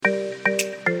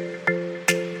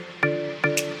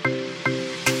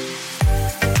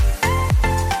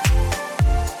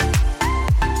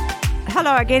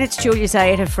Hello again, it's Julia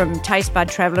Zayeta from Taste Bud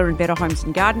Traveller and Better Homes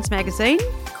and Gardens magazine.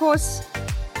 Of course,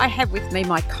 I have with me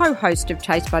my co-host of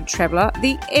Taste Bud Traveller,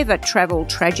 the ever-travel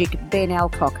tragic Ben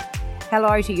Alcock.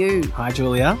 Hello to you. Hi,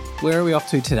 Julia. Where are we off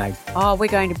to today? Oh, we're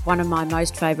going to one of my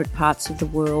most favourite parts of the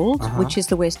world, which is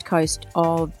the west coast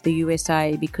of the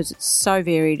USA, because it's so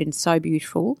varied and so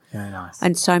beautiful. Very nice.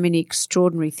 And so many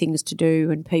extraordinary things to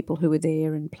do and people who are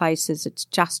there and places. It's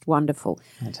just wonderful.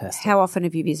 Fantastic. How often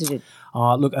have you visited?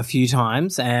 Oh, look, a few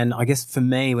times. And I guess for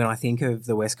me, when I think of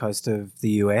the west coast of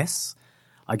the US,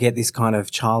 I get this kind of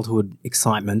childhood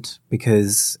excitement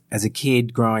because as a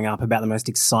kid growing up, about the most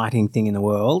exciting thing in the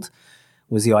world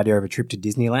was the idea of a trip to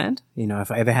Disneyland. You know,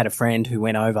 if I ever had a friend who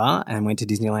went over and went to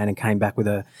Disneyland and came back with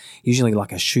usually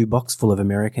like a shoebox full of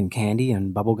American candy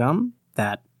and bubble gum,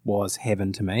 that was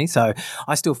heaven to me. So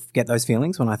I still get those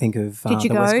feelings when I think of Did you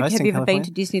the go? West Coast. Have you ever been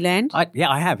to Disneyland?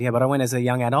 I have, but I went as a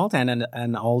young adult and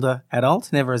an older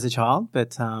adult, never as a child.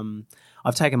 But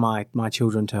I've taken my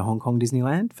children to Hong Kong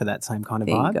Disneyland for that same kind of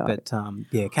There you vibe.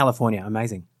 go. But California,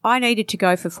 amazing. I needed to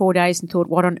go for 4 days and thought,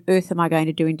 what on earth am I going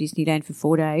to do in Disneyland for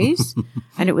 4 days?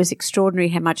 And it was extraordinary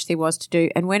how much there was to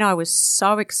do. And when I was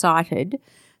so excited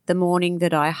the morning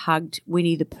that I hugged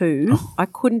Winnie the Pooh, I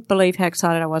couldn't believe how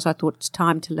excited I was. I thought it's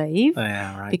time to leave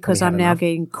because I'm now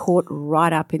getting caught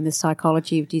right up in the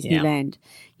psychology of Disneyland.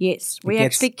 Yes, we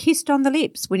actually kissed on the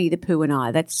lips, Winnie the Pooh and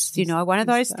I. That's, one of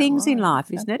those things in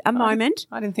life, isn't it? A moment.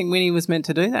 I didn't think Winnie was meant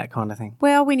to do that kind of thing.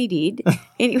 Well, Winnie did.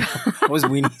 Anyway. It was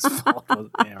Winnie's fault.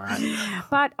 Yeah, right.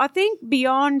 But I think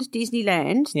beyond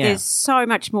Disneyland, there's so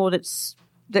much more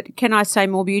can I say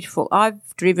more beautiful.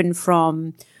 I've driven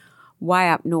from way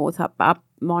up north, up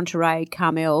Monterey,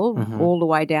 Carmel, all the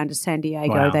way down to San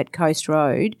Diego, that coast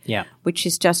road, which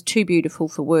is just too beautiful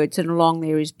for words. And along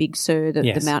there is Big Sur,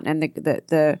 the mountain, and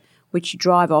the which you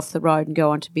drive off the road and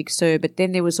go onto Big Sur. But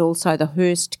then there was also the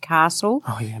Hearst Castle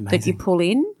that you pull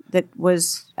in that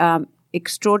was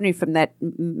extraordinary from that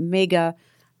mega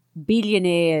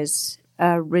billionaires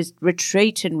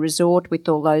retreat and resort with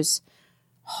all those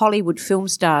Hollywood film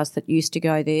stars that used to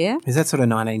go there. Is that sort of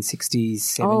 1960s,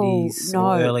 70s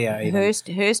or earlier even?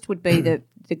 Hearst would be the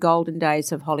golden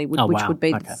days of Hollywood, which would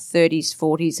be the 30s,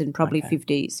 40s and probably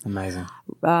 50s. Amazing.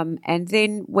 And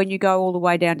then when you go all the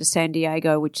way down to San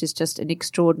Diego, which is just an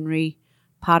extraordinary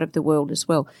part of the world as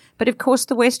well. But, of course,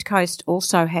 the West Coast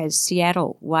also has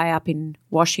Seattle way up in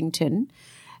Washington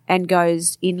and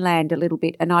goes inland a little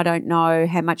bit. And I don't know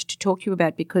how much to talk to you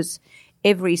about because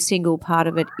every single part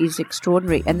of it is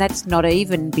extraordinary, and that's not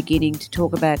even beginning to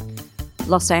talk about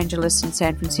Los Angeles and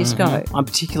San Francisco. I'm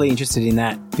particularly interested in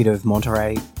that bit of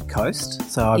Monterey coast.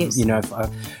 So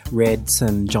I've read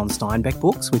some John Steinbeck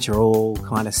books, which are all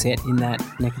kind of set in that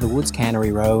neck of the woods,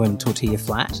 Cannery Row and Tortilla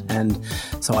Flat, and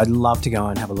so I'd love to go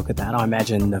and have a look at that. I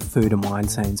imagine the food and wine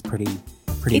scene's pretty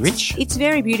rich. It's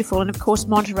very beautiful, and of course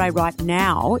Monterey right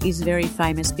now is very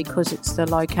famous because it's the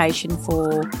location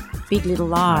for Big Little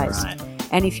Lies. Right.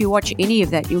 And if you watch any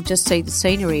of that, you'll just see the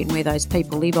scenery and where those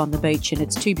people live on the beach, and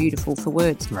it's too beautiful for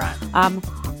words. Right.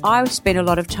 I spent a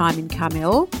lot of time in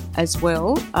Carmel as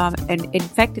well, and in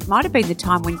fact it might have been the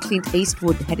time when Clint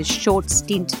Eastwood had a short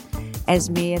stint as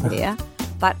mayor there.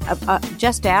 But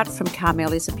just out from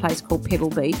Carmel is a place called Pebble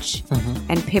Beach,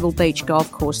 and Pebble Beach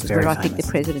Golf Course is where I think the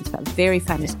president's very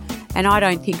famous. And I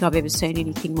don't think I've ever seen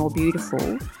anything more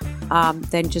beautiful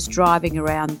than just driving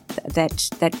around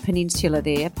that peninsula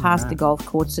there, past the golf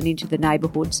courts and into the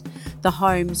neighbourhoods. The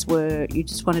homes were you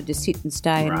just wanted to sit and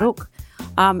stay and look.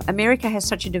 America has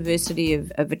such a diversity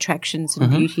of attractions and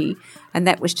beauty, and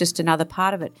that was just another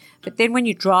part of it. But then when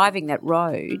you're driving that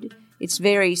road, it's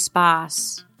very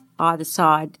sparse either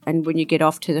side, and when you get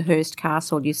off to the Hearst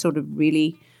Castle, you're sort of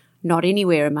really not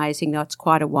anywhere amazing, though it's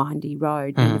quite a windy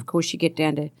road. And, of course, you get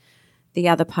down to the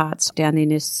other parts down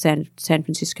in San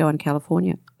Francisco and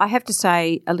California. I have to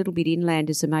say a little bit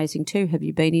inland is amazing too. Have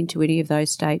you been into any of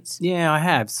those states? Yeah, I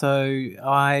have. So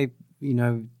I,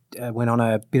 went on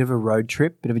a bit of a road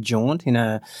trip, bit of a jaunt in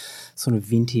a sort of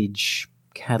vintage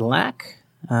Cadillac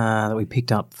that we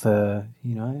picked up for,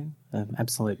 an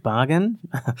absolute bargain.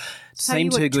 So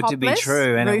seemed too good to be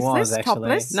true, and roofless, it was actually.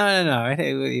 topless? No.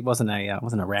 It wasn't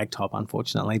a rag top,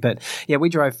 unfortunately. But yeah, we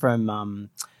drove from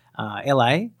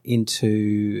LA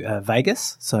into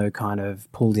Vegas, so kind of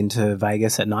pulled into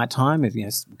Vegas at night time. We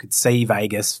could see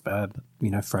Vegas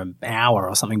for an hour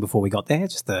or something before we got there.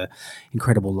 Just the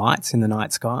incredible lights in the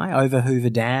night sky over Hoover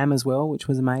Dam as well, which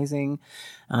was amazing.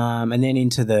 And then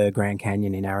into the Grand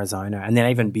Canyon in Arizona, and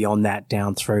then even beyond that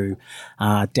down through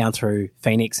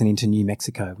Phoenix and into New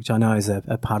Mexico, which I know is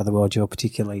a part of the world you're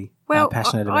particularly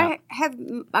passionate about. I have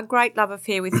a great love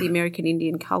affair with the American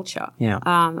Indian culture. Yeah.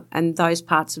 And those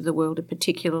parts of the world are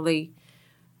particularly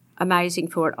amazing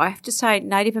for it. I have to say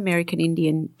Native American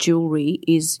Indian jewellery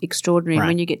is extraordinary. Right.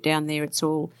 When you get down there, it's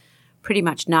all pretty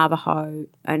much Navajo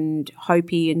and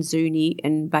Hopi and Zuni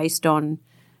and based on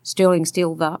sterling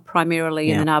silver primarily,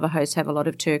 and the Navajos have a lot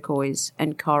of turquoise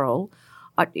and coral.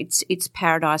 It's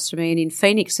paradise for me. And in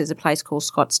Phoenix there's a place called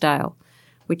Scottsdale,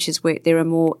 which is where there are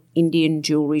more Indian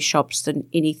jewellery shops than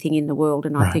anything in the world,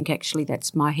 and I think actually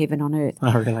that's my heaven on earth.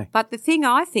 Oh, really? But the thing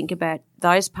I think about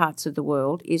those parts of the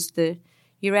world is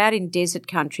you're out in desert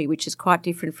country, which is quite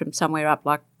different from somewhere up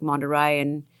like Monterey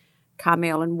and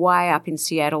Carmel and way up in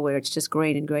Seattle where it's just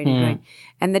green and green and green.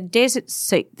 And the desert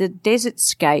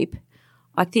scape,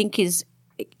 I think, is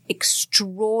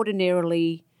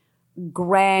extraordinarily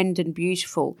grand and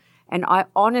beautiful. And I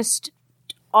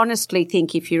honestly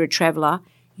think if you're a traveller,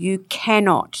 you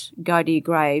cannot go to your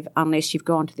grave unless you've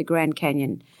gone to the Grand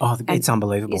Canyon. Oh, it's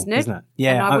unbelievable, isn't it?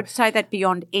 Yeah. And I would say that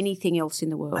beyond anything else in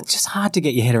the world. It's just hard to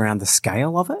get your head around the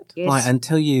scale of it. Yes.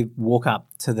 Until you walk up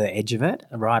to the edge of it,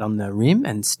 right on the rim,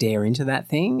 and stare into that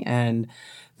thing. And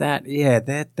that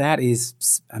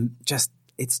is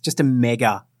it's just a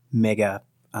mega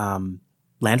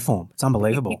landform. It's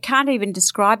unbelievable. You can't even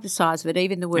describe the size of it.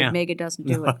 Even the word mega doesn't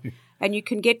do it. And you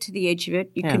can get to the edge of it.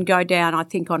 You can go down, I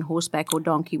think, on horseback or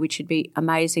donkey, which would be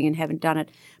amazing, and haven't done it.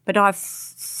 But I've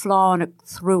flown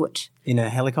through it. In a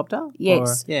helicopter?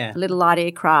 Yes. A little light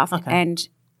aircraft. Okay. And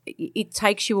it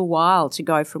takes you a while to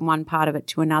go from one part of it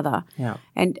to another. Yeah.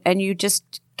 And you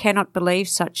just cannot believe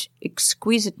such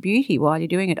exquisite beauty while you're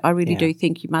doing it. I really do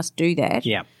think you must do that.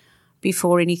 Yeah.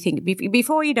 Before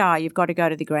you die, you've got to go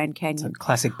to the Grand Canyon. It's a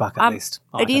classic bucket list.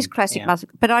 It is classic bucket,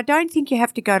 but I don't think you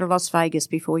have to go to Las Vegas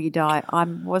before you die. I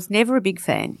was never a big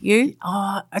fan. You?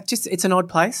 It's an odd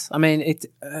place. I mean,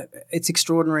 it's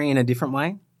extraordinary in a different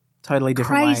way. Totally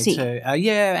different Crazy. way to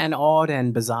and odd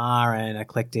and bizarre and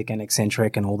eclectic and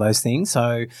eccentric and all those things.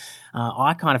 So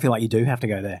I kind of feel like you do have to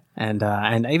go there, and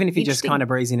even if you just kind of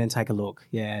breeze in and take a look,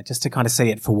 just to kind of see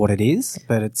it for what it is.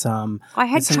 But it's I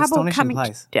had it's trouble an astonishing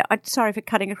place. Sorry for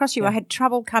cutting across you. I had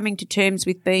trouble coming to terms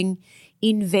with being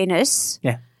in Venice,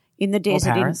 in the desert,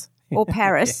 or Paris. Or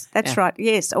Paris, that's right,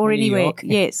 yes, or New anywhere, York.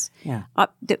 yes. Yeah.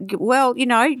 Well,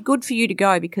 good for you to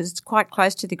go because it's quite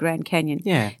close to the Grand Canyon.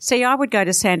 Yeah. See, I would go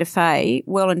to Santa Fe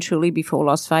well and truly before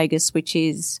Las Vegas, which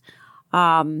is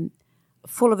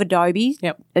full of adobe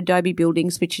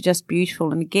buildings, which are just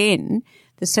beautiful. And again,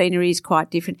 the scenery is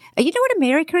quite different. You know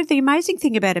what the amazing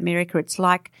thing about America, it's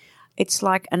like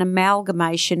an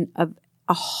amalgamation of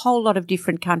a whole lot of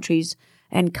different countries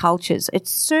and cultures. It's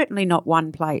certainly not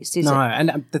one place, is it? No,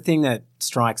 and the thing that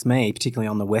strikes me, particularly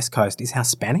on the West Coast, is how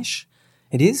Spanish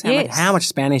it is. How much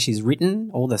Spanish is written,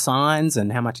 all the signs,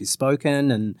 and how much is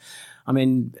spoken. And I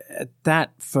mean,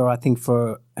 that for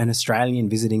an Australian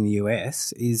visiting the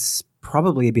US is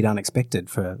probably a bit unexpected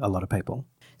for a lot of people.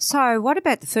 So what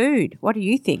about the food? What do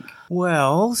you think?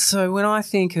 Well, so when I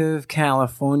think of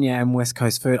California and West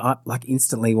Coast food,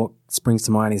 instantly what springs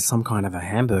to mind is some kind of a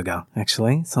hamburger,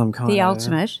 actually. The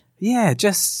ultimate? Yeah,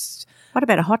 just... What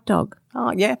about a hot dog?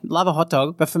 Oh, yeah, love a hot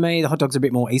dog. But for me, the hot dog's a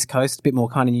bit more East Coast, a bit more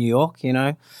kind of New York,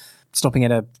 stopping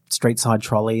at a street side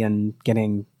trolley and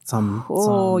getting some...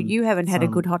 you haven't had a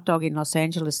good hot dog in Los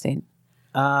Angeles then?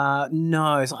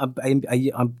 No. So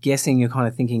I'm guessing you're kind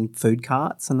of thinking food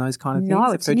carts and those kind of things.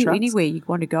 No, it's anywhere you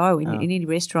want to go. In any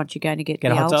restaurant, you're going to get the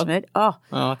ultimate. Oh,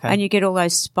 okay. And you get all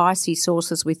those spicy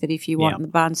sauces with it if you want, and the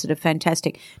buns that are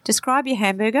fantastic. Describe your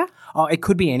hamburger. Oh, it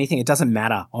could be anything. It doesn't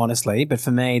matter, honestly. But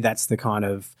for me, that's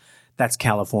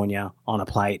California on a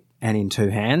plate and in two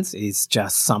hands is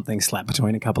just something slapped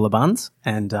between a couple of buns.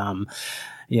 And,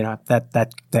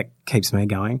 that keeps me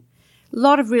going. A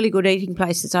lot of really good eating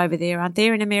places over there, aren't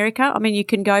there, in America? I mean, you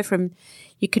can go from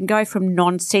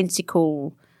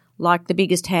nonsensical, like the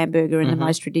biggest hamburger and the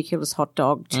most ridiculous hot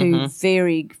dog, to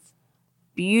very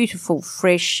beautiful,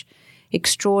 fresh,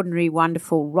 extraordinary,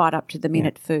 wonderful, right up to the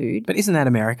minute food. But isn't that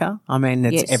America? I mean,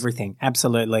 it's everything.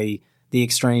 Absolutely the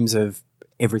extremes of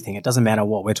everything. It doesn't matter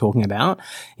what we're talking about.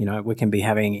 We can be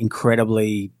having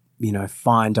incredibly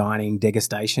fine dining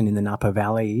degustation in the Napa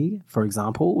Valley, for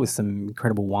example, with some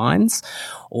incredible wines,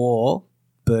 or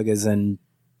burgers and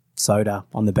soda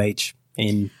on the beach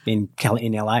in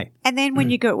LA. And then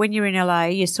when you're in LA,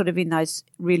 you're sort of in those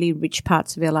really rich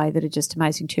parts of LA that are just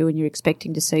amazing too, and you're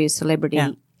expecting to see a celebrity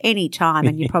any time,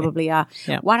 and you probably are.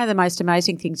 Yeah. One of the most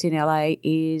amazing things in LA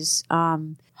is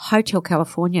Hotel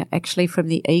California, actually from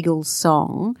the Eagles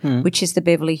song, which is the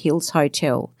Beverly Hills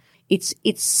Hotel. It's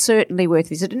certainly worth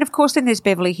visiting. And, of course, then there's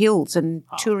Beverly Hills and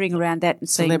touring around that and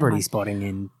seeing celebrity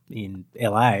spotting in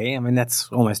LA. I mean, that's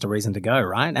almost a reason to go,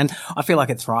 right? And I feel like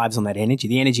it thrives on that energy.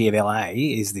 The energy of LA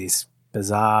is this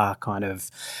bizarre kind of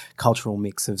cultural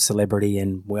mix of celebrity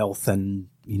and wealth and,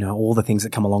 you know, all the things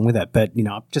that come along with it. But, you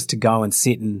know, just to go and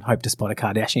sit and hope to spot a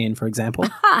Kardashian, for example.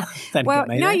 Well,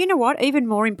 no, you know what? Even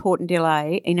more important in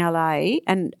LA,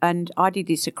 and I did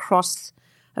this across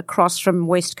from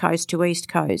West Coast to East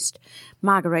Coast,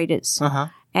 margaritas.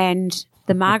 And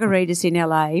the margaritas in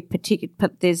LA,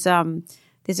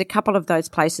 there's a couple of those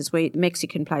places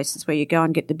Mexican places where you go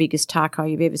and get the biggest taco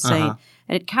you've ever seen.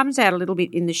 And it comes out a little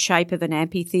bit in the shape of an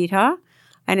amphitheatre,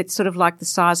 and it's sort of like the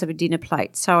size of a dinner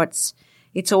plate. So it's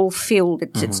all filled.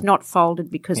 It's not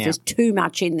folded because there's too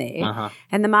much in there.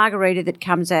 And the margarita that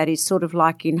comes out is sort of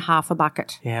like in half a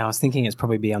bucket. Yeah, I was thinking it's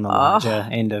probably be on the larger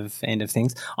end of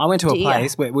things. I went to a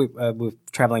place where we were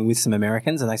travelling with some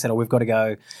Americans, and they said, we've got to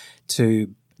go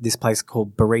to this place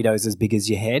called Burritos As Big As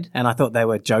Your Head. And I thought they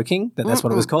were joking that that's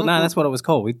what it was called. No, that's what it was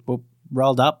called. We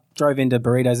rolled up, drove into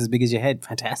Burritos As Big As Your Head.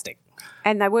 Fantastic.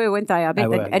 And they were, weren't they? I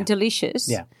bet. And delicious.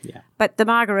 Yeah. But the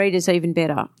margarita's even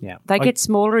better. Yeah. They get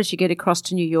smaller as you get across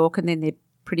to New York, and then they're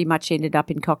pretty much ended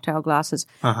up in cocktail glasses.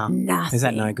 Nothing. Is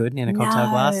that no good in a cocktail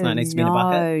glass? No, it needs to be in a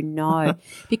bucket? No.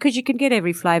 Because you can get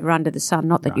every flavour under the sun,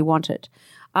 not that you want it.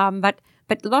 But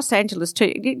Los Angeles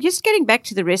too, just getting back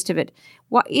to the rest of it,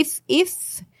 if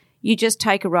you just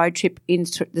take a road trip in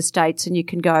the States and you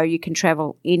can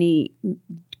travel any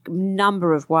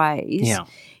number of ways. Yeah.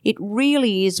 It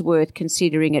really is worth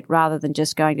considering it rather than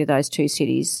just going to those two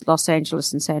cities, Los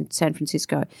Angeles and San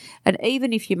Francisco. And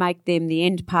even if you make them the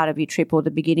end part of your trip or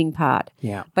the beginning part,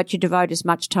 but you devote as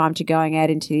much time to going out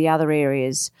into the other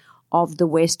areas of the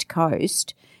West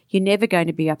Coast, you're never going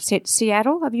to be upset.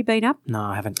 Seattle, have you been up? No,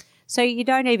 I haven't. So you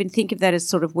don't even think of that as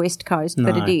sort of West Coast,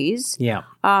 but it is. Yeah.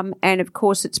 And, of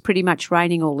course, it's pretty much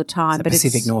raining all the time. It's the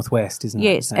Pacific Northwest, isn't it?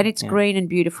 Yes, and it's green and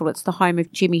beautiful. It's the home of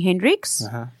Jimi Hendrix.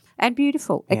 And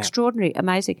beautiful, extraordinary,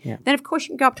 amazing. Yeah. Then, of course,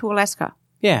 you can go up to Alaska.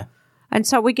 Yeah. And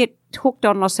so we get hooked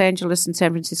on Los Angeles and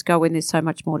San Francisco when there's so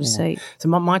much more to see. So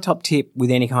my top tip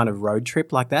with any kind of road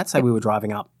trip like that, say we were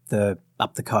driving up the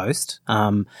coast,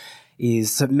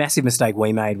 is a massive mistake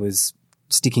we made was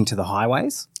sticking to the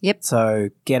highways. Yep. So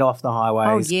get off the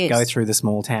highways, go through the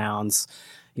small towns,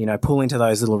 you know, pull into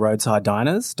those little roadside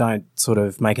diners. Don't sort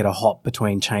of make it a hop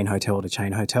between chain hotel to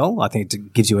chain hotel. I think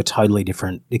it gives you a totally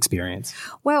different experience.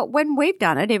 Well, when we've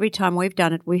done it, every time we've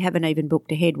done it, we haven't even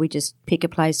booked ahead. We just pick a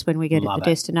place when we get at the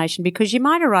destination, because you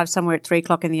might arrive somewhere at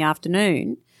 3:00 in the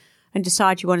afternoon and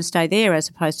decide you want to stay there as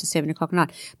opposed to 7:00 at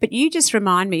night. But you just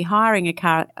remind me, hiring a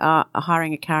car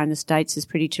in the States is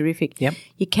pretty terrific. Yep.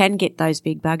 You can get those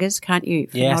big buggers, can't you,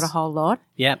 for not a whole lot?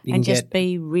 Yep. And just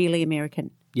be really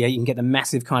American. Yeah, you can get the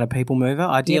massive kind of people mover.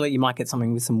 Ideally, you might get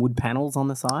something with some wood panels on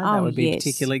the side. That would be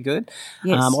particularly good.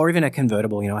 Yes. Or even a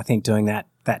convertible. You know, I think doing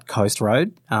that coast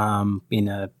road in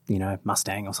a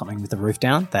Mustang or something with the roof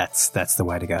down, that's the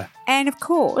way to go. And, of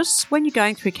course, when you're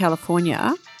going through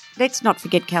California, let's not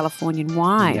forget Californian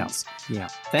wines. Yeah.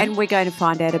 And we're going to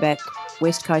find out about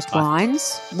West Coast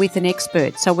wines with an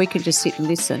expert, so we can just sit and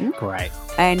listen. Great.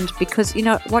 And because, you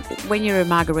know what, when you're a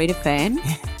margarita fan,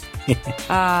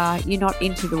 you're not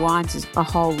into the wines a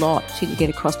whole lot till you get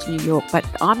across to New York. But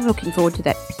I'm looking forward to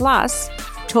that. Plus,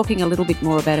 talking a little bit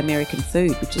more about American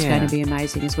food, which is going to be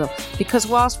amazing as well. Because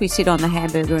whilst we sit on the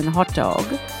hamburger and the hot dog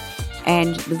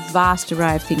and the vast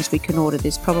array of things we can order,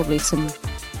 there's probably some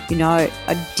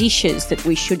dishes that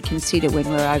we should consider when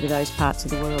we're over those parts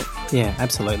of the world. Yeah,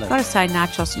 absolutely. Got to say,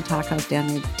 nachos and tacos down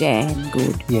there, damn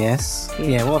good. Yes.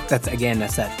 Yeah, well, that's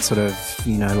that sort of,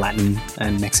 Latin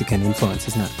and Mexican influence,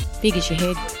 isn't it? Big as your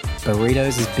head.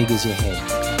 Burritos as big as your head.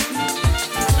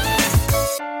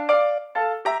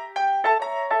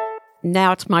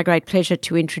 Now it's my great pleasure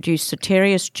to introduce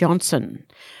Soterios Johnson,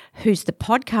 who's the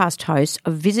podcast host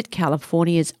of Visit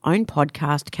California's own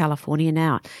podcast, California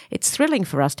Now. It's thrilling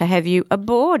for us to have you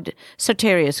aboard.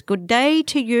 Soterios, good day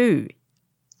to you.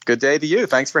 Good day to you.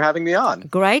 Thanks for having me on.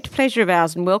 Great pleasure of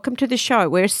ours, and welcome to the show.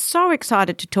 We're so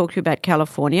excited to talk to you about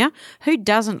California. Who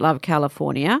doesn't love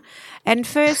California? And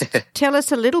first, tell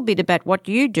us a little bit about what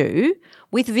you do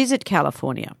with Visit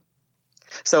California.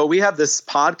 So we have this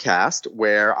podcast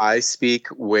where I speak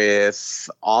with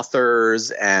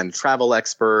authors and travel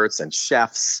experts and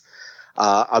chefs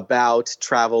about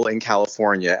travel in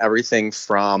California. Everything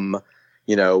from,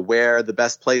 where the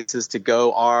best places to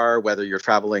go are, whether you're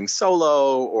traveling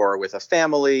solo or with a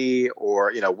family,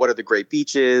 or, what are the great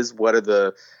beaches, what are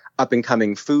the up and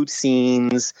coming food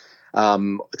scenes,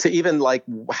 to even like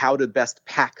how to best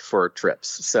pack for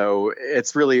trips. So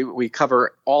it's really, we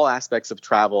cover all aspects of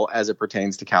travel as it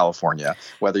pertains to California,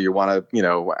 whether you want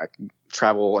to,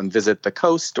 travel and visit the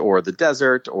coast or the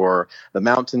desert or the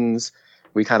mountains.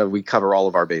 We cover all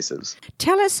of our bases.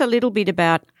 Tell us a little bit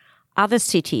about other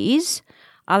cities,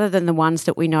 other than the ones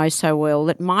that we know so well,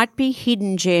 that might be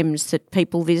hidden gems that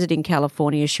people visiting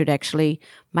California should actually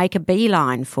make a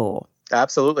beeline for.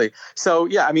 Absolutely. So,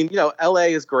 yeah, I mean, LA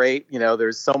is great.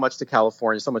 There's so much to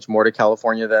California, so much more to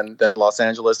California than Los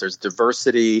Angeles. There's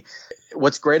diversity.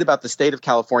 What's great about the state of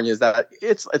California is that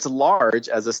it's large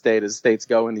as a state, as states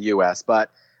go in the U.S.,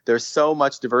 but there's so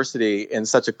much diversity in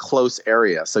such a close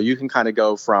area. So you can kind of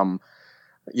go from,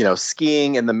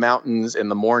 skiing in the mountains in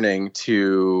the morning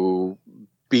to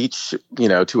beach,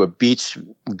 to a beach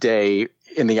day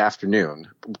in the afternoon,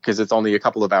 because it's only a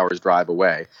couple of hours drive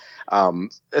away.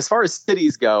 As far as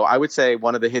cities go, I would say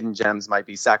one of the hidden gems might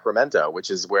be Sacramento, which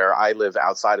is where I live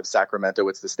outside of Sacramento.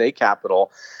 It's the state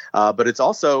capital, but it's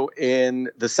also in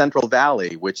the Central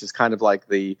Valley, which is kind of like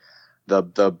the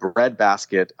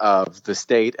breadbasket of the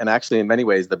state, and actually in many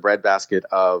ways the breadbasket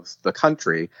of the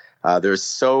country. There's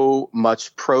so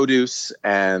much produce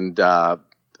and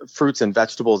fruits and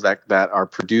vegetables that are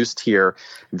produced here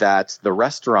that the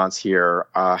restaurants here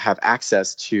have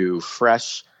access to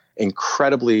fresh,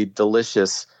 incredibly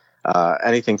delicious,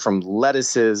 anything from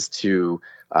lettuces to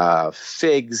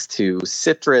figs to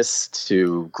citrus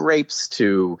to grapes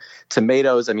to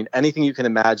tomatoes. I mean, anything you can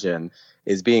imagine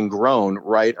is being grown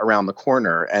right around the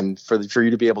corner. And for you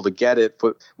to be able to get it,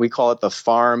 we call it the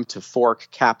farm to fork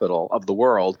capital of the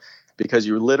world, because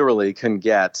you literally can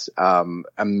get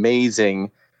amazing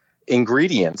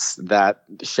ingredients that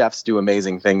chefs do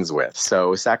amazing things with.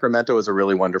 So Sacramento is a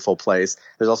really wonderful place.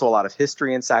 There's also a lot of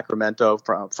history in Sacramento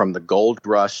from the gold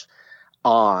rush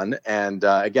on. And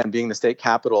again, being the state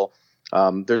capital,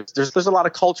 there's a lot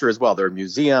of culture as well. There are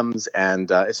museums, and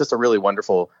it's just a really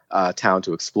wonderful town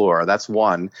to explore. That's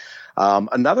one.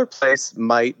 Another place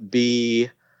might be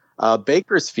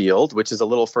Bakersfield, which is a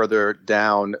little further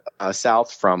down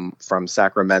south from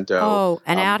Sacramento. Oh,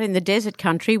 and out in the desert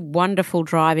country, wonderful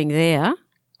driving there.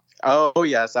 Oh,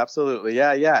 yes, absolutely.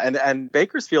 Yeah. And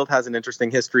Bakersfield has an interesting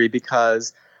history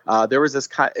because there was this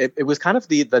it was kind of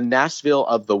the Nashville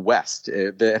of the West.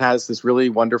 It has this really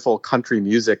wonderful country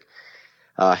music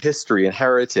history and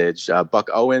heritage. Buck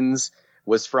Owens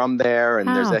was from there, and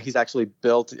he's actually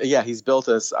built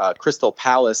this Crystal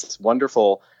Palace, this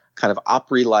wonderful kind of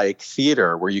Opry-like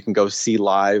theater where you can go see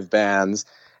live bands,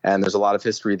 and there's a lot of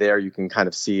history there. You can kind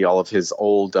of see all of his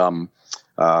old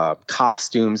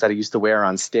costumes that he used to wear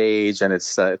on stage, and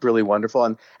it's really wonderful.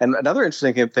 And another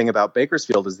interesting thing about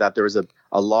Bakersfield is that there was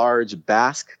a large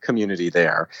Basque community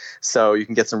there, so you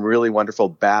can get some really wonderful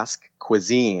Basque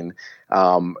cuisine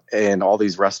in all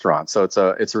these restaurants. So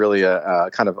it's really a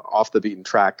kind of off the beaten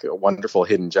track, a wonderful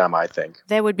hidden gem, I think.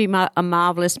 There would be a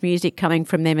marvelous music coming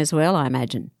from them as well, I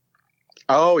imagine.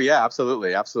 Oh, yeah,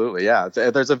 absolutely. Yeah.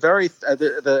 There's a very,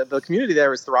 the community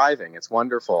there is thriving. It's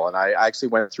wonderful. And I actually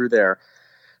went through there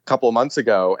a couple of months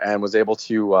ago and was able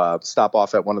to stop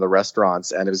off at one of the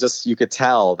restaurants. And it was just, you could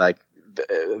tell like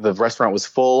the restaurant was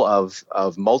full of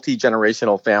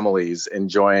multi-generational families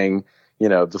enjoying,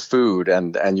 the food,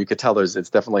 and you could tell it's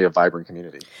definitely a vibrant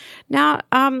community. Now,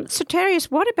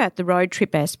 Sotirios, what about the road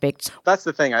trip aspects? That's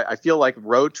the thing. I feel like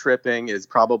road tripping is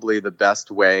probably the best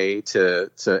way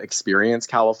to experience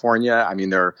California. I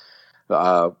mean, there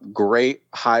are great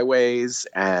highways,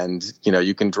 and,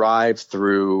 you can drive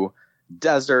through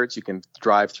deserts, you can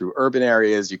drive through urban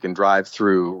areas, you can drive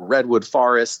through redwood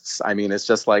forests. I mean, it's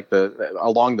just like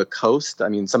along the coast. I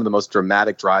mean, some of the most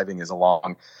dramatic driving is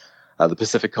along the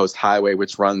Pacific Coast Highway,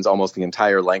 which runs almost the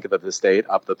entire length of the state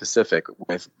up the Pacific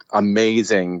with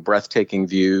amazing, breathtaking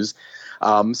views.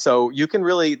 So you can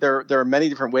really, there are many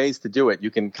different ways to do it.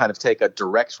 You can kind of take a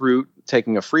direct route,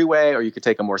 taking a freeway, or you could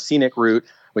take a more scenic route,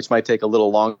 which might take a little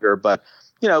longer. But,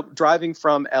 driving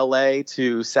from LA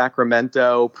to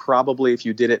Sacramento, probably if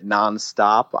you did it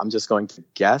nonstop, I'm just going to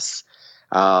guess,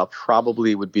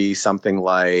 probably would be something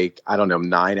like,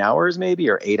 9 hours maybe,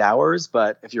 or 8 hours.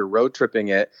 But if you're road tripping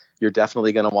it, you're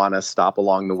definitely going to want to stop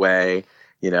along the way,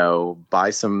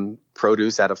 buy some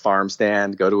produce at a farm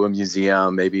stand, go to a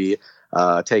museum, maybe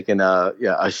take in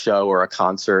a show or a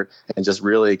concert, and just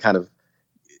really kind of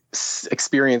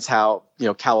experience how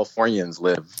Californians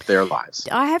live their lives.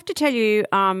 I have to tell you,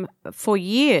 for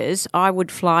years I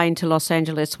would fly into Los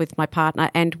Angeles with my partner,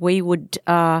 and we would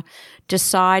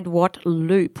decide what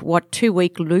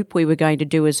 2-week loop we were going to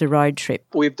do as a road trip.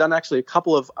 We've done actually a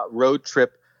couple of road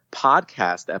trip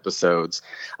podcast episodes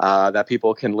that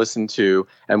people can listen to,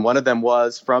 and one of them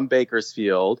was from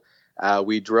Bakersfield.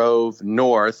 We drove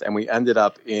north and we ended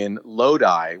up in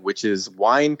Lodi, which is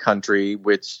wine country,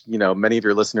 which, many of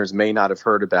your listeners may not have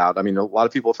heard about. I mean, a lot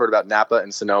of people have heard about Napa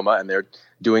and Sonoma, and they're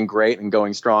doing great and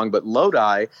going strong. But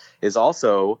Lodi is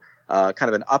also kind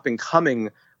of an up-and-coming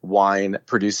wine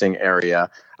producing area.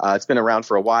 It's been around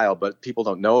for a while, but people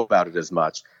don't know about it as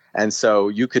much. And so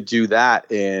you could do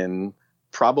that in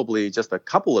probably just a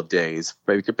couple of days,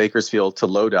 Bakersfield to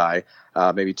Lodi,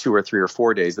 maybe 2 or 3 or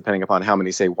 4 days, depending upon how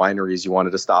many, say, wineries you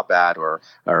wanted to stop at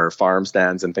or farm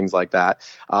stands and things like that.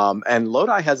 And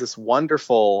Lodi has this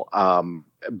wonderful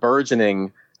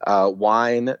burgeoning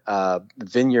wine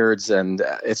vineyards, and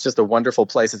it's just a wonderful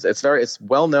place. It's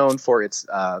well known for its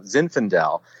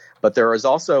Zinfandel, but there is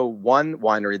also one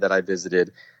winery that I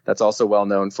visited that's also well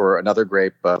known for another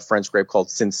grape, French grape called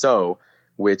Cinsault,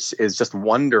 which is just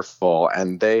wonderful.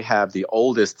 And they have the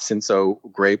oldest Cinsault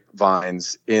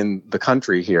grapevines in the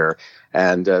country here.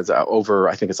 And over,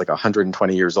 I think it's like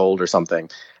 120 years old or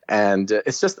something. And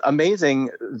it's just amazing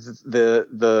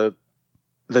the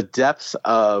depth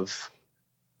of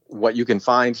what you can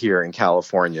find here in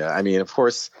California. I mean, of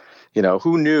course,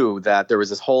 who knew that there was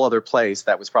this whole other place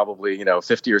that was probably,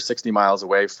 50 or 60 miles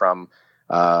away from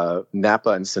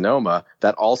Napa and Sonoma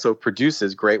that also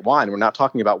produces great wine. We're not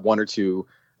talking about 1 or 2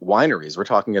 wineries. We're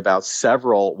talking about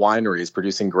several wineries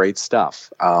producing great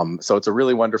stuff. So it's a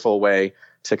really wonderful way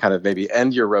to kind of maybe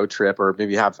end your road trip, or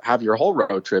maybe have your whole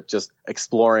road trip just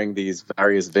exploring these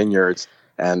various vineyards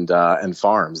and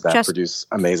farms that produce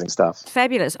amazing stuff.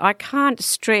 Fabulous. I can't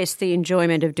stress the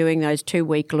enjoyment of doing those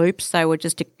 2-week loops. They were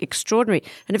just extraordinary.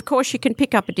 And of course, you can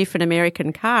pick up a different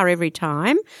American car every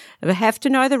time. You have to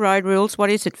know the road rules. What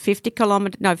is it? 50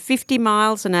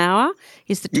 miles an hour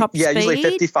is the top speed? Yeah, usually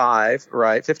 55,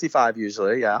 right? 55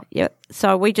 usually, yeah. Yeah.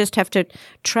 So we just have to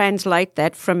translate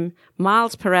that from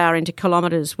miles per hour into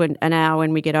kilometres an hour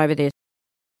when we get over there.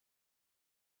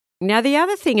 Now, the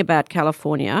other thing about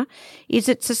California is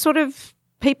it's a sort of,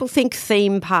 people think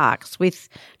theme parks with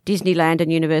Disneyland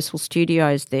and Universal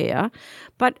Studios there.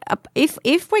 But if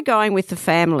we're going with the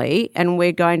family and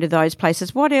we're going to those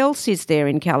places, what else is there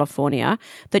in California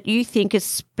that you think is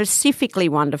specifically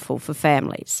wonderful for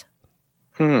families?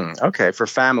 Okay, for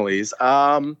families.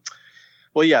 Well,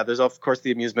 yeah, there's of course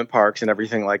the amusement parks and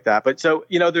everything like that. But so,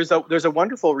 there's a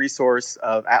wonderful resource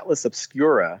of Atlas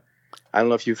Obscura. I don't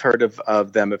know if you've heard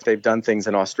of them, if they've done things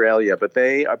in Australia, but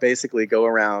they are basically go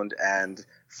around and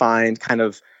find kind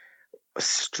of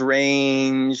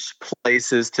strange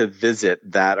places to visit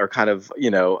that are kind of,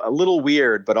 a little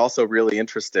weird, but also really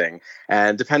interesting.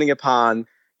 And depending upon,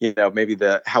 maybe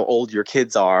how old your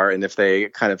kids are, and if they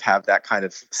kind of have that kind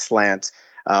of slant,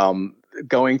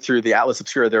 going through the Atlas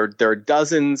Obscura, there are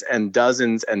dozens and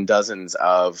dozens and dozens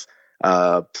of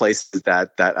places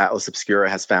that Atlas Obscura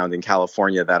has found in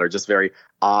California that are just very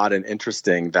odd and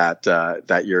interesting that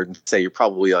you're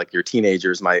probably like your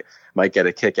teenagers might get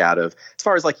a kick out of. As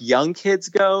far as like young kids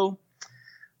go,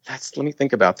 let me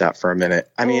think about that for a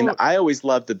minute. I mean, I always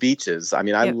loved the beaches. I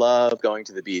mean, I love going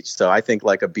to the beach. So I think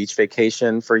like a beach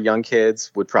vacation for young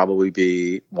kids would probably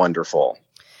be wonderful.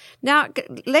 Now,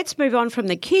 let's move on from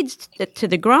the kids to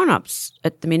the grown-ups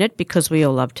at the minute, because we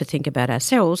all love to think about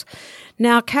ourselves.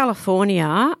 Now,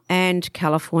 California and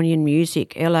Californian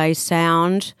music, LA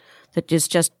sound that has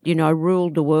just,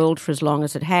 ruled the world for as long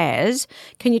as it has.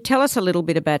 Can you tell us a little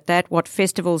bit about that, what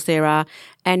festivals there are,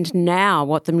 and now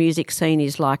what the music scene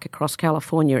is like across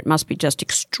California? It must be just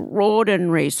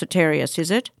extraordinary, Soterios,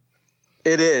 is it?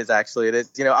 It is, actually. It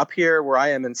is. Up here where I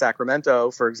am in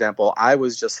Sacramento, for example, I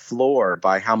was just floored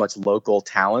by how much local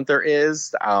talent there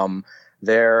is.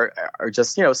 There are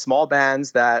just, small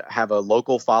bands that have a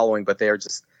local following, but they are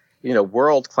just,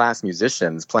 world-class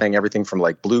musicians playing everything from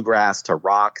like bluegrass to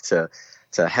rock to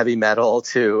heavy metal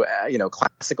to,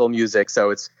 classical music. So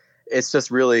it's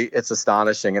just really, it's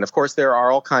astonishing. And of course, there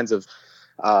are all kinds of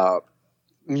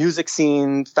music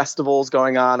scene festivals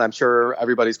going on. I'm sure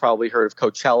everybody's probably heard of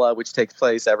Coachella, which takes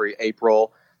place every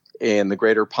April in the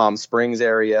greater Palm Springs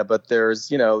area. But there's,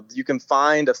 you can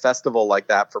find a festival like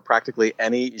that for practically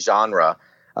any genre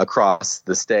across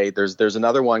the state. There's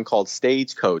another one called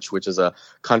Stagecoach, which is a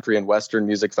country and Western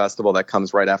music festival that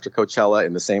comes right after Coachella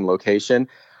in the same location.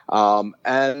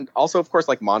 And also, of course,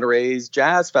 like Monterey's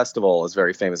Jazz Festival is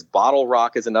very famous. Bottle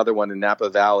Rock is another one in Napa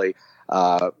Valley.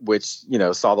 which,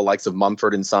 saw the likes of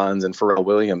Mumford and Sons and Pharrell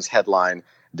Williams headline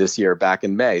this year back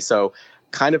in May. So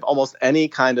kind of almost any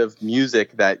kind of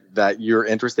music that you're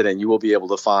interested in, you will be able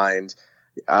to find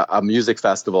a music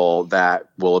festival that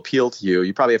will appeal to you.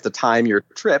 You probably have to time your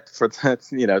trip for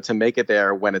to make it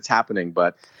there when it's happening,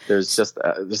 but there's just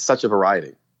there's such a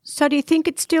variety. So do you think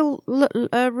it's still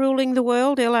ruling the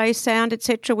world, LA Sound,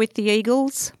 etc., with the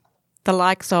Eagles, the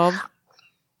likes of?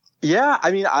 Yeah,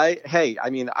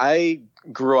 I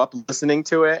grew up listening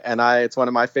to it, and it's one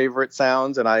of my favorite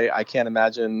sounds, and I can't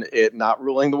imagine it not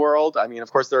ruling the world. I mean,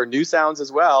 of course, there are new sounds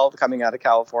as well coming out of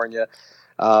California.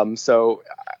 So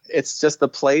it's just the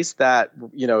place that,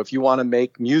 if you want to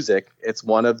make music, it's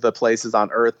one of the places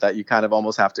on earth that you kind of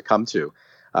almost have to come to.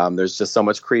 There's just so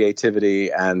much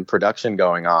creativity and production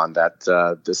going on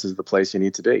that this is the place you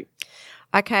need to be.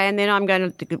 Okay, and then I'm going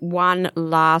to one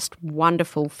last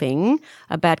wonderful thing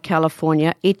about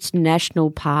California. It's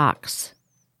national parks.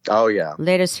 Oh, yeah.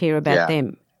 Let us hear about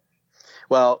them.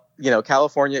 Well,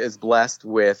 California is blessed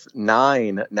with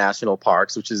 9 national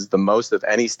parks, which is the most of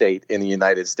any state in the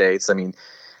United States. I mean,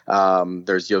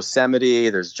 there's Yosemite,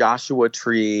 there's Joshua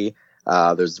Tree,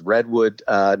 there's Redwood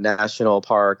National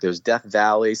Park, there's Death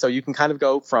Valley. So you can kind of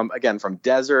go from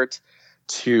desert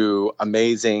to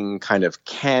amazing kind of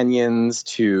canyons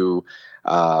to,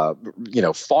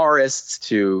 forests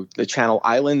to the Channel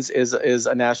Islands is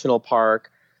a national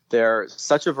park. There's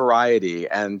such a variety,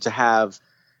 and to have,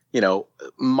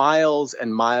 miles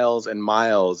and miles and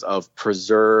miles of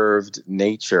preserved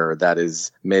nature that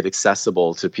is made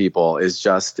accessible to people is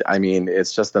just,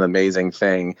 it's just an amazing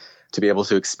thing to be able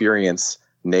to experience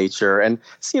nature. And,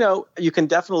 you can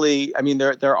definitely,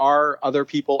 there are other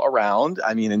people around,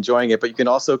 enjoying it, but you can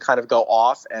also kind of go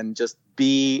off and just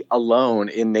be alone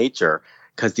in nature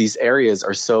because these areas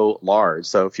are so large.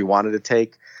 So if you wanted to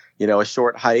take, a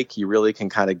short hike, you really can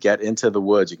kind of get into the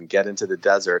woods, you can get into the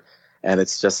desert. And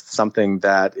it's just something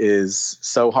that is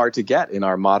so hard to get in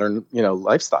our modern,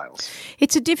 lifestyles.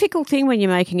 It's a difficult thing when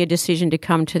you're making a decision to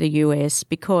come to the US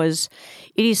because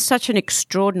it is such an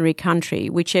extraordinary country,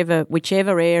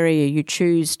 whichever area you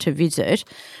choose to visit.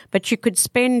 But you could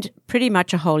spend pretty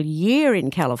much a whole year in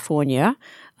California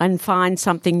and find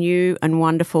something new and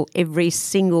wonderful every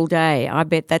single day. I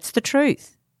bet that's the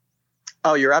truth.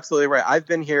 Oh, you're absolutely right. I've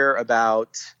been here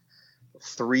about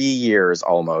 3 years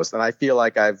almost, and I feel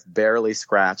like I've barely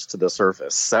scratched the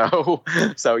surface. So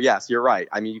yes, you're right.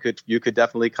 You could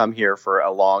definitely come here for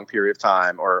a long period of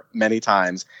time or many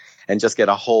times and just get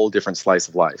a whole different slice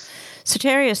of life.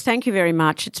 Soterios, thank you very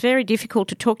much. It's very difficult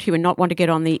to talk to you and not want to get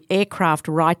on the aircraft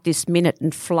right this minute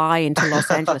and fly into Los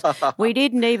Angeles. We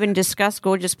didn't even discuss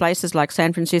gorgeous places like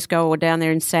San Francisco or down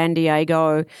there in San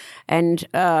Diego and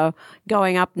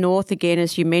going up north again,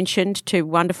 as you mentioned, to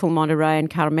wonderful Monterey and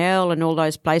Carmel and all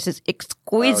those places.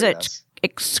 Exquisite. Oh, yes.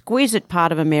 Exquisite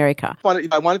part of America.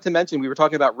 I wanted to mention, we were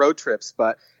talking about road trips,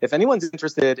 but if anyone's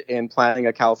interested in planning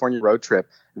a California road trip,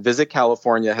 Visit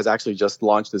California has actually just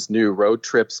launched this new road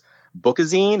trips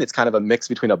bookazine. It's kind of a mix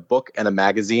between a book and a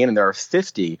magazine, and there are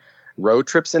 50 road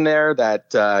trips in there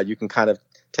that you can kind of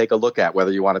take a look at,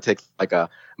 whether you want to take like a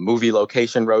movie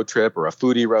location road trip or a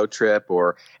foodie road trip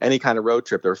or any kind of road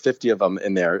trip. There are 50 of them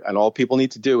in there, and all people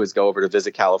need to do is go over to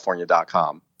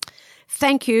visitcalifornia.com.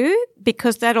 Thank you,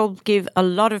 because that'll give a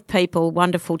lot of people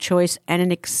wonderful choice and an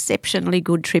exceptionally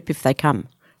good trip if they come.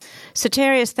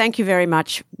 Soterios, thank you very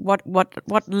much. What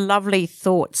lovely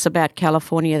thoughts about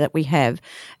California that we have.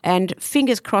 And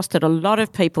fingers crossed that a lot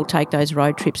of people take those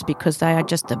road trips because they are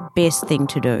just the best thing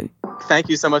to do. Thank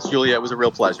you so much, Julia. It was a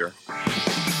real pleasure.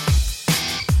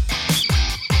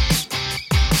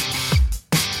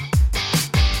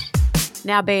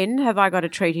 Now, Ben, have I got a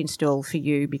treat in store for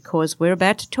you, because we're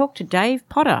about to talk to Dave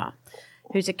Potter,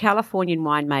 who's a Californian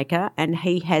winemaker, and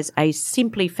he has a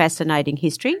simply fascinating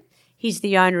history. He's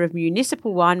the owner of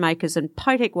Municipal Winemakers and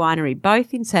Potek Winery,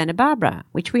 both in Santa Barbara,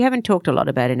 which we haven't talked a lot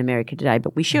about in America today,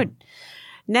 but we should.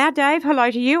 Now, Dave, hello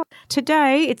to you.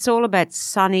 Today, it's all about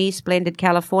sunny, splendid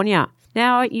California.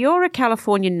 Now, you're a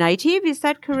Californian native, is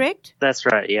that correct? That's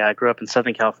right, yeah. I grew up in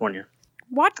Southern California.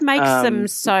 What makes them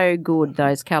so good,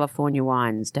 those California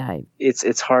wines, Dave?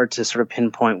 It's hard to sort of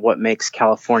pinpoint what makes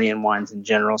Californian wines in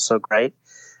general so great.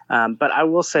 But I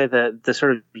will say that the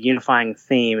sort of unifying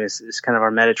theme is kind of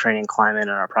our Mediterranean climate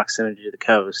and our proximity to the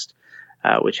coast,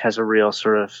 which has a real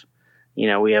sort of,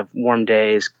 we have warm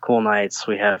days, cool nights.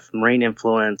 We have marine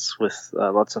influence with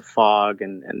lots of fog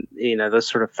and those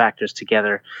sort of factors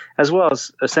together, as well as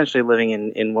essentially living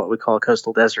in what we call a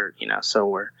coastal desert,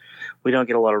 so we don't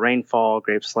get a lot of rainfall.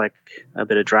 Grapes like a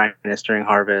bit of dryness during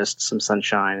harvest, some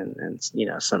sunshine, and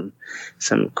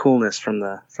some coolness from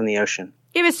the ocean.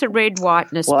 Give us a red, white,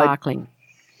 and a sparkling.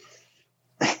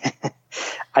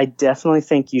 I definitely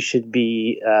think you should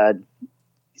be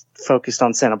focused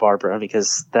on Santa Barbara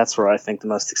because that's where I think the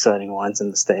most exciting wines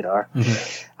in the state are.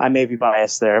 I may be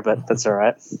biased there, but that's all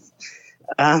right.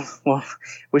 Well,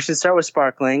 we should start with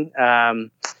sparkling. I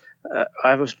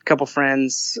have a couple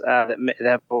friends that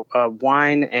have a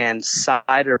wine and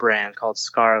cider brand called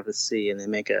Scar of the Sea, and they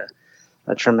make a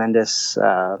tremendous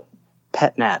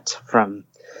pet nat from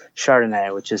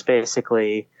Chardonnay, which is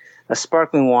basically a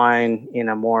sparkling wine in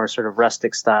a more sort of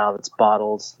rustic style that's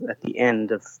bottled at the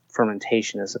end of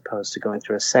fermentation as opposed to going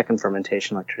through a second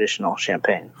fermentation like traditional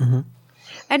champagne.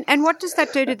 And what does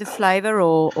that do to the flavour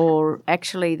or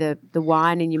actually the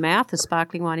wine in your mouth, the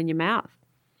sparkling wine in your mouth?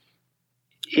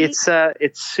 It's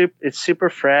super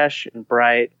fresh and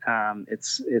bright.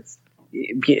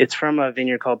 It's from a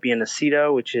vineyard called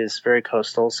Bienacido, which is very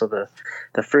coastal. So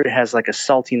the fruit has like a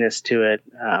saltiness to it.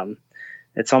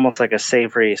 It's almost like a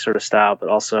savory sort of style, but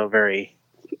also very,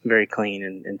 very clean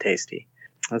and tasty.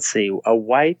 Let's see. A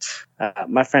white,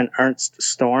 my friend Ernst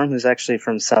Storm, who's actually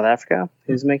from South Africa,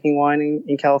 who's making wine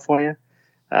in California,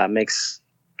 makes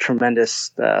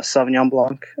tremendous Sauvignon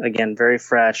Blanc. Again, very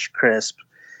fresh, crisp,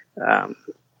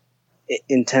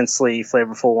 intensely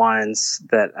flavorful wines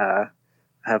that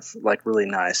have like really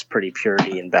nice, pretty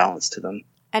purity and balance to them.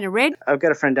 And a red? I've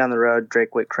got a friend down the road,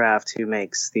 Drake Whitcraft, who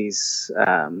makes these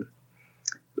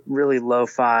really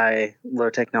lo-fi, low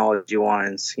technology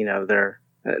wines. You know, they're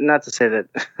not to say that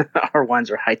our wines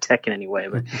are high tech in any way,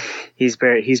 but he's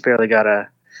barely got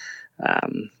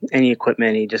any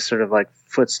equipment. He just sort of like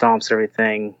foot stomps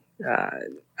everything,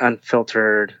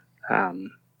 unfiltered,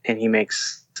 and he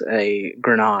makes a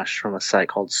Grenache from a site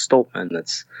called Stoltman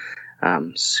that's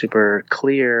super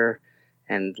clear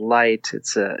and light.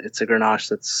 It's a Grenache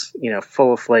that's, you know,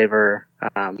 full of flavor,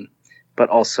 but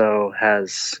also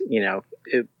has, you know,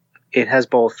 it has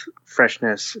both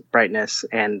freshness, brightness,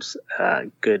 and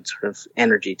good sort of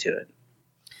energy to it.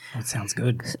 That sounds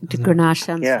good. The Grenache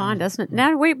sounds fine, doesn't it?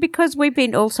 Now, because we've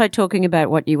been also talking about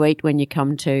what you eat when you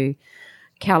come to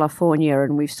California,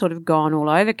 and we've sort of gone all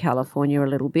over California a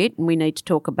little bit, and we need to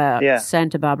talk about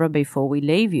Santa Barbara before we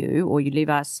leave you, or you leave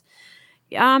us.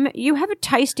 You have a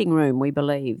tasting room, we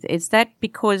believe. Is that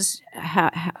because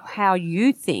how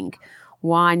you think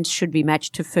wines should be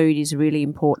matched to food is really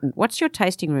important? What's your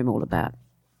tasting room all about?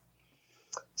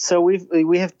 So we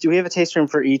have a tasting room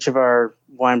for each of our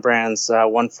wine brands,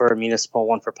 one for Municipal,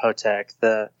 one for Potek.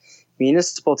 The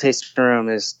Municipal tasting room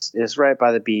is right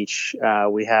by the beach.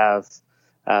 We have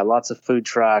lots of food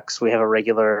trucks. We have a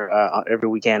regular every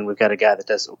weekend. We've got a guy that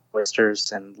does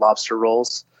oysters and lobster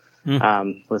rolls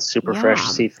with super fresh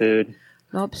seafood.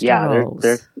 Lobster rolls.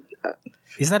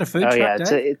 Is that a food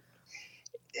truck?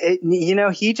 You know,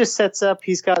 he just sets up.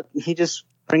 He just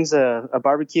brings a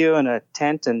barbecue and a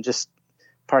tent and just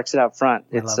parks it out front.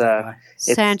 It's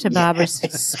Santa Barbara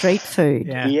street food.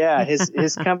 Yeah,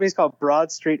 his company's called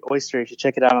Broad Street Oyster. You should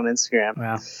check it out on Instagram.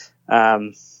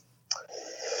 Wow.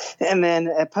 And then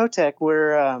at Potek,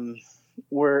 we're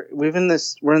in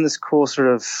this cool sort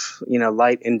of, you know,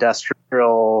 light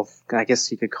industrial, I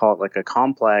guess you could call it like a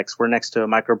complex. We're next to a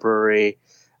microbrewery.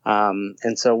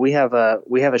 And so we have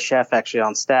a chef actually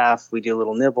on staff. We do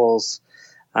little nibbles.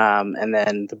 And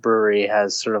then the brewery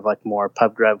has sort of like more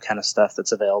pub grub kind of stuff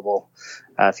that's available,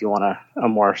 if you want a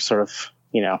more sort of,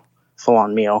 you know, full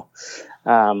on meal.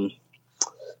 But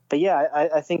yeah,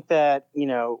 I think that, you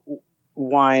know,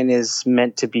 wine is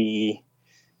meant to be,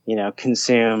 you know,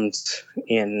 consumed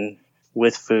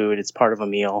with food. It's part of a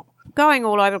meal. Going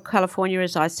all over California,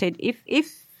 as I said,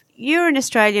 if you're an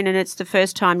Australian and it's the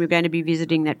first time you're going to be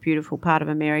visiting that beautiful part of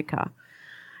America,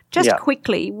 just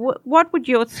quickly, what would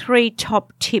your 3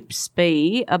 top tips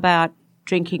be about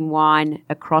drinking wine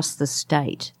across the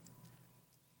state?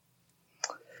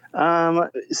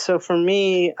 So for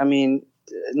me, I mean,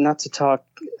 not to talk,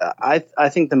 I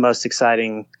think the most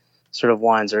exciting sort of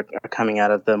wines are coming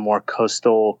out of the more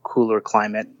coastal, cooler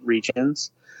climate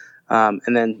regions.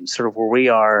 And then sort of where we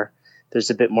are, there's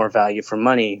a bit more value for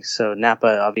money. So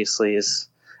Napa obviously is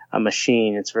a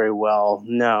machine. It's very well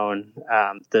known.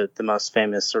 The most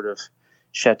famous sort of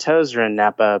chateaus are in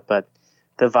Napa, but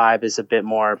the vibe is a bit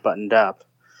more buttoned up.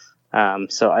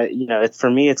 So for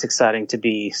me, it's exciting to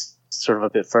be sort of a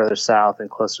bit further south and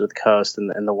closer to the coast,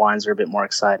 and the wines are a bit more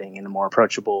exciting and more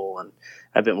approachable and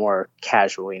a bit more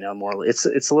casual. You know, more it's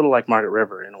a little like Margaret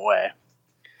River in a way.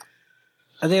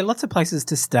 Are there lots of places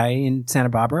to stay in Santa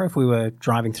Barbara if we were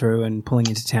driving through and pulling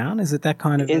into town? Is it that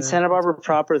kind of in Santa Barbara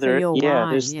proper?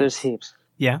 There's heaps.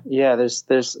 Yeah,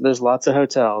 there's lots of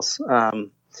hotels.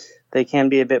 They can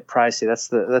be a bit pricey. That's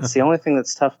the only thing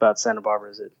that's tough about Santa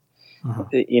Barbara is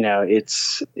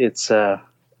It's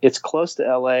close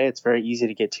to LA. It's very easy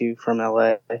to get to from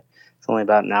LA. It's only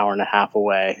about an hour and a half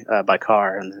away by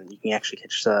car, and then you can actually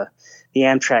catch the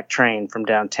Amtrak train from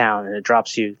downtown, and it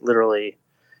drops you literally,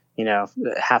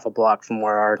 half a block from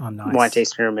where our wine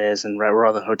tasting room is, and right where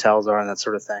all the hotels are, and that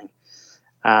sort of thing.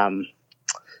 And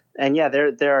yeah,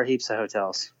 there are heaps of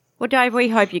hotels. Well, Dave, we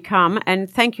hope you come, and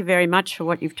thank you very much for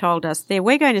what you've told us there.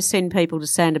 We're going to send people to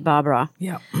Santa Barbara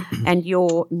and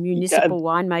your municipal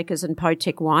winemakers and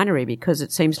Potek winery, because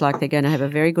it seems like they're going to have a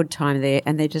very good time there,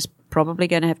 and they're just probably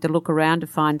going to have to look around to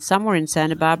find somewhere in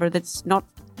Santa Barbara that's not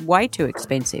way too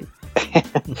expensive.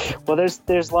 Well,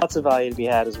 there's lots of value to be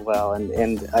had as well,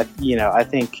 and I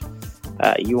think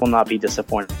you will not be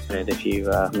disappointed if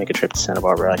you make a trip to Santa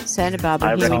Barbara. Santa Barbara,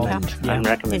 I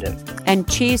recommend it. And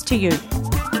cheers to you.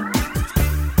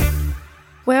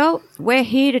 Well, we're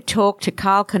here to talk to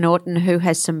Kyle Connaughton, who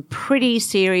has some pretty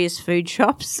serious food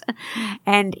shops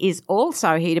and is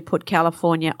also here to put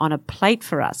California on a plate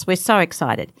for us. We're so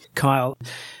excited. Kyle,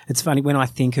 it's funny, when I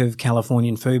think of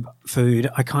Californian food,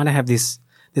 I kind of have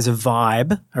there's a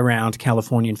vibe around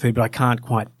Californian food, but I can't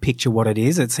quite picture what it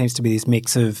is. It seems to be this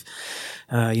mix of,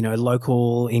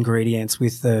 local ingredients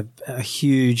with a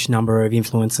huge number of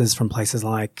influences from places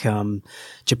like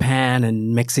Japan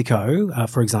and Mexico,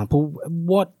 for example.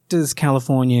 What does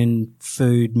Californian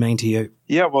food mean to you?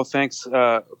 Yeah, well, thanks,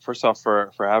 first off,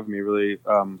 for having me. Really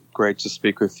great to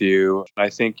speak with you. I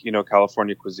think,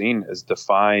 California cuisine is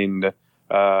defined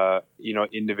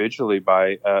individually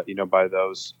by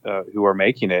those who are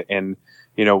making it, and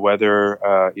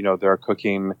whether they're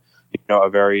cooking a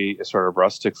very sort of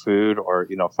rustic food, or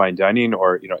fine dining,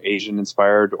 or Asian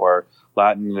inspired, or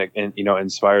Latin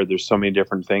inspired. There's so many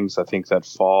different things, I think, that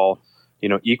fall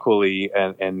equally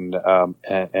and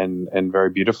very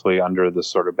beautifully under the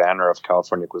sort of banner of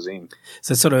California cuisine.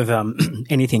 So sort of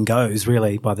anything goes,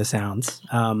 really, by the sounds.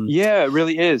 Yeah, it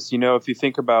really is. If you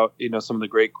think about some of the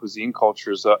great cuisine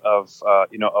cultures of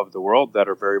the world that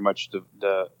are very much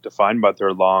defined by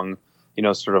their long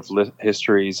sort of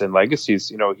histories and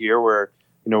legacies. Here we're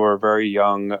a very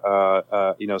young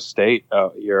state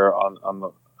here on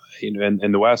the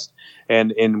in the West,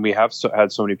 and we have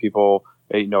had so many people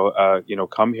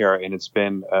come here, and it's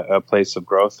been a place of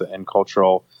growth and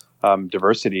cultural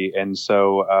diversity. And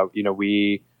so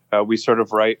we sort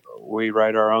of write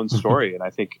our own story, and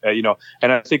I think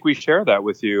and I think we share that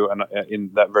with you, and in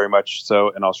that very much so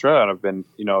in Australia. And I've been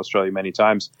Australia many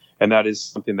times, and that is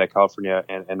something that California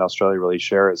and Australia really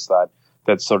share, is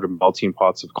that sort of melting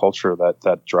pots of culture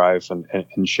that drive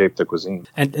and shape the cuisine.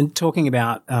 And talking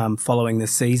about following the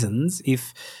seasons,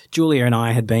 if Julia and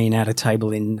I had been at a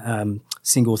table in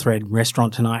Single Thread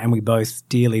restaurant tonight, and we both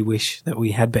dearly wish that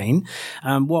we had been,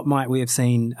 what might we have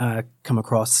seen come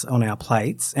across on our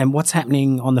plates, and what's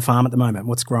happening on the farm at the moment?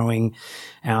 What's growing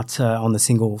out on the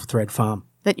Single Thread farm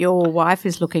that your wife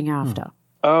is looking after?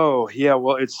 Oh, yeah.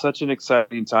 Well, it's such an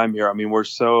exciting time here. I mean, we're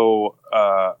so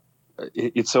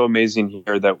it's so amazing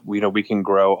here that we can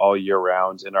grow all year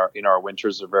round, and our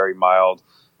winters are very mild,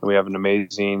 and we have an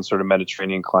amazing sort of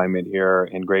Mediterranean climate here,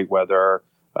 and great weather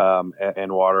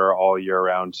and water all year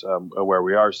round where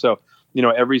we are. So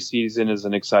every season is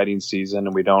an exciting season,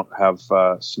 and we don't have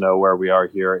snow where we are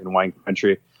here in wine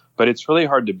country. But it's really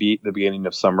hard to beat the beginning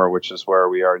of summer, which is where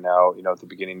we are now. At the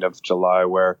beginning of July,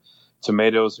 where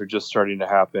tomatoes are just starting to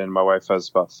happen. My wife has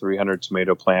about 300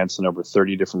 tomato plants and over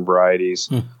 30 different varieties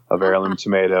of heirloom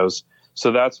tomatoes.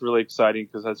 So that's really exciting,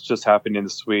 because that's just happening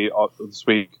this week.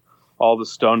 All the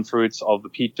stone fruits, all the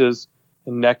peaches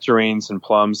and nectarines and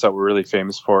plums that we're really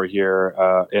famous for here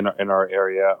in our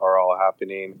area are all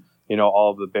happening. All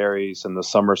of the berries and the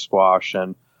summer squash.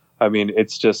 And I mean,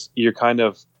 it's just, we're kind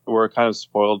of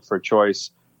spoiled for choice.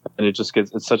 And it's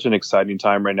such an exciting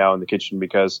time right now in the kitchen,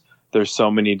 because there's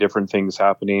so many different things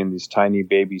happening. These tiny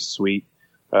baby sweet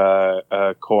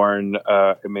corn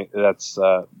that's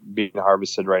being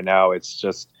harvested right now. It's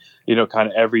just kind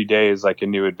of every day is like a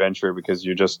new adventure, because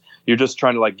you're just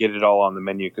trying to like get it all on the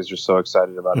menu, because you're so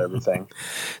excited about everything.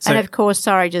 And of course,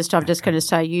 I'm just going to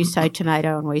say, you say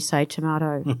tomato and we say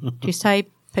tomato. Do you say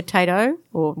potato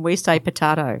or we say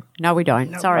potato? No, we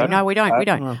don't. No, we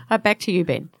don't. Back to you,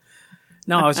 Ben.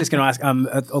 No, I was just going to ask,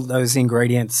 all those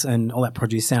ingredients and all that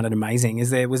produce sounded amazing.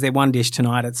 Was there one dish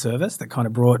tonight at service that kind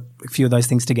of brought a few of those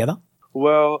things together?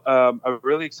 Well, I'm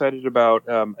really excited about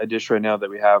a dish right now that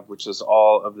we have, which is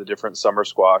all of the different summer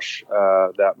squash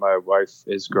that my wife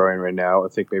is growing right now. I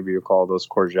think maybe you call those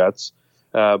courgettes,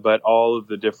 but all of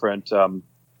the different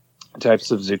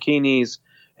types of zucchinis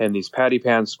and these patty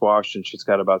pan squash, and she's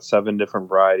got about 7 different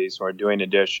varieties. We're doing a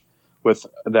dish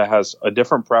that has a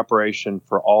different preparation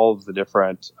for all of the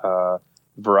different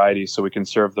varieties, so we can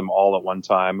serve them all at one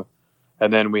time.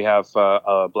 And then we have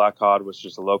black cod, which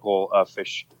is a local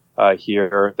fish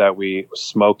here that we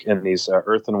smoke in these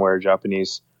earthenware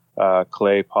Japanese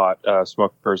clay pot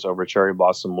smokers over cherry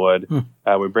blossom wood.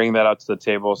 We bring that out to the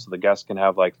table so the guests can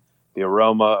have like the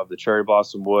aroma of the cherry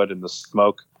blossom wood and the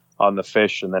smoke on the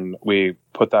fish, and then we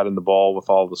put that in the bowl with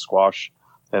all the squash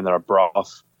and then a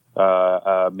broth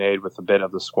made with a bit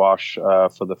of the squash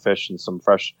for the fish and some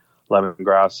fresh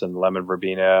lemongrass and lemon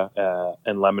verbena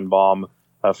and lemon balm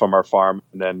from our farm.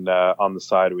 And then on the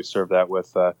side, we serve that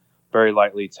with very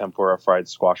lightly tempura fried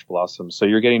squash blossoms. So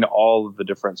you're getting all of the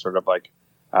different sort of like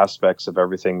aspects of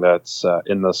everything that's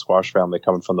in the squash family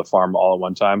coming from the farm all at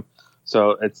one time.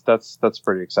 So that's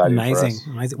pretty exciting. Amazing, for us.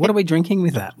 amazing. What are we drinking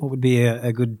with that? What would be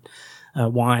a good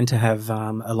wine to have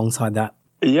alongside that?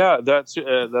 Yeah, that's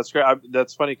great.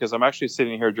 That's funny because I'm actually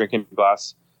sitting here drinking a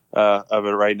glass of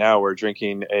it right now. We're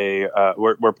drinking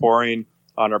we're pouring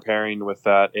on our pairing with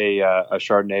that a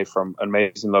Chardonnay from an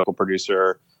amazing local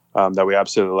producer that we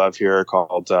absolutely love here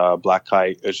called Black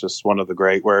Kite. It's just one of the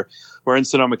great. We're in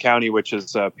Sonoma County, which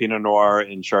is Pinot Noir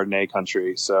and Chardonnay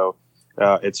country. So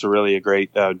it's really a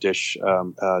great dish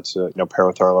to pair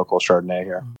with our local Chardonnay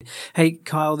here. Hey,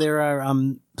 Kyle, there are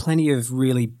plenty of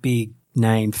really big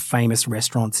named famous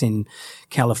restaurants in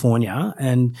California,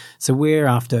 and so we're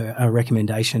after a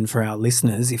recommendation for our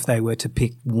listeners if they were to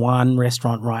pick one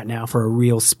restaurant right now for a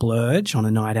real splurge on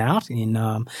a night out in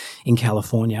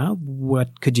California.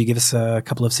 What could you give us a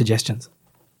couple of suggestions?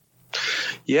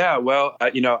 Yeah, well, I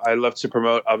love to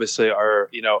promote obviously our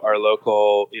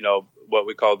local, what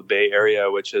we call the Bay Area,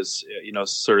 which is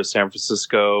sort of San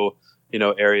Francisco,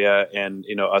 area, and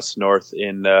us north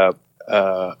in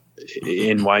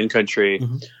wine country.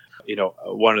 Mm-hmm.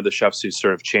 One of the chefs who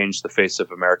sort of changed the face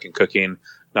of American cooking,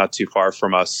 not too far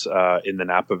from us in the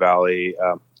Napa Valley,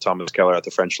 Thomas Keller at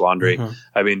the French Laundry. Mm-hmm.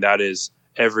 I mean, that is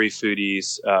every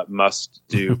foodie's must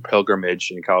do pilgrimage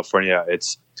in California.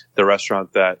 It's the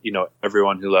restaurant that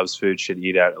everyone who loves food should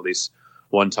eat at least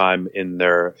one time in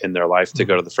their life, to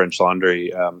go to the French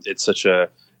Laundry. It's such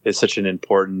an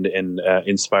important and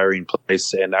inspiring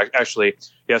place. And actually,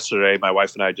 yesterday, my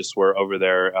wife and I just were over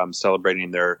there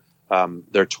celebrating their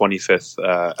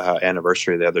 25th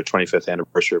anniversary. They had their 25th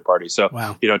anniversary party. So,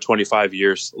 wow. 25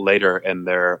 years later, and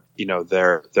they're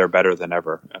better than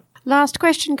ever. Last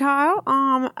question, Kyle.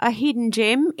 A hidden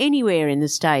gem anywhere in the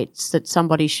States that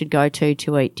somebody should go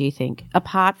to eat, do you think,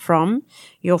 apart from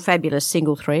your fabulous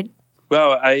single thread?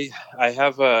 Well, I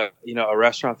have a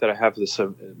restaurant that I have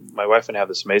my wife and I have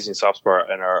this amazing soft spot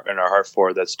in our heart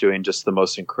for, that's doing just the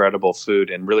most incredible food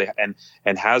and really and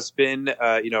has been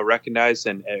recognized.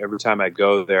 And every time I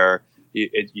go there,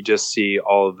 you just see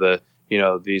all of the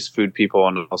these food people,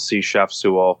 and I'll see chefs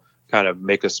who will kind of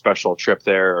make a special trip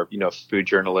there, or food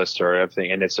journalists or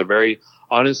everything. And it's a very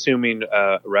unassuming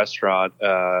restaurant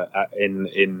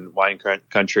in wine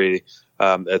country.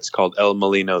 It's called El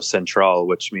Molino Central,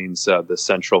 which means the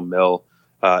central mill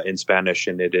in Spanish,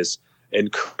 and it is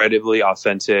incredibly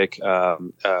authentic.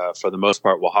 For the most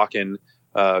part, Oaxacan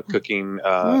cooking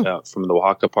from the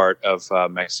Oaxaca part of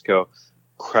Mexico.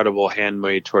 Incredible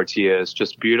handmade tortillas,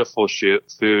 just beautiful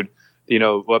food.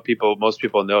 What most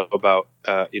people know about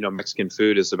Mexican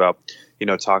food is about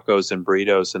tacos and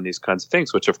burritos and these kinds of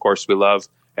things, which of course we love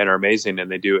and are amazing,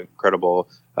 and they do incredible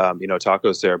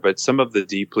tacos there. But some of the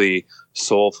deeply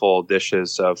soulful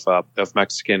dishes of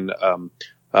Mexican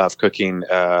of cooking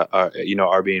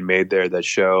are being made there that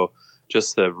show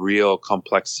just the real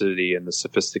complexity and the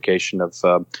sophistication of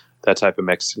that type of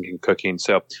Mexican cooking.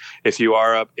 So if you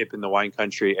are up in the wine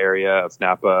country area of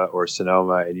Napa or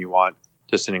Sonoma and you want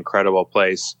just an incredible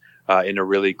place in a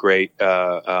really great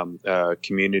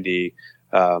community,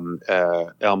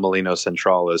 El Molino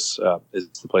Central is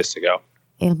the place to go.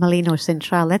 El Molino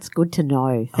Central, that's good to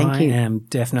know. Thank you. I am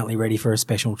definitely ready for a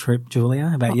special trip, Julia.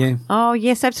 How about you? Oh,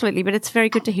 yes, absolutely. But it's very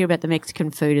good to hear about the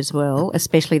Mexican food as well,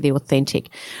 especially the authentic.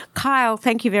 Kyle,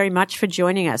 thank you very much for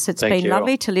joining us. It's been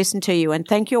lovely to listen to you, and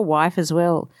thank your wife as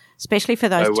well, especially for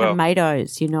those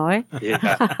tomatoes,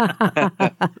 Yeah.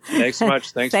 Thanks so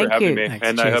much. Thanks for having me. Thanks,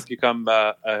 and cheers. I hope you come.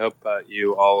 I hope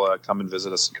you all come and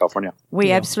visit us in California.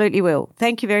 We absolutely will.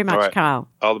 Thank you very much, right. Kyle.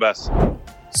 All the best.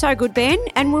 So good, Ben,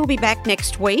 and we'll be back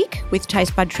next week with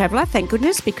Taste Bud Traveller, thank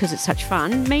goodness, because it's such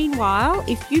fun. Meanwhile,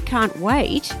 if you can't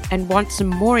wait and want some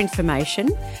more information,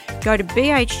 go to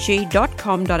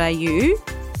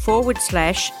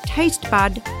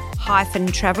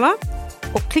bhg.com.au/tastebud-traveller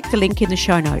or click the link in the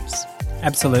show notes.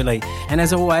 Absolutely. And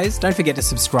as always, don't forget to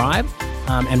subscribe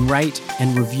and rate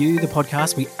and review the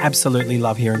podcast. We absolutely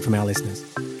love hearing from our listeners.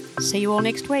 See you all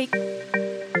next week.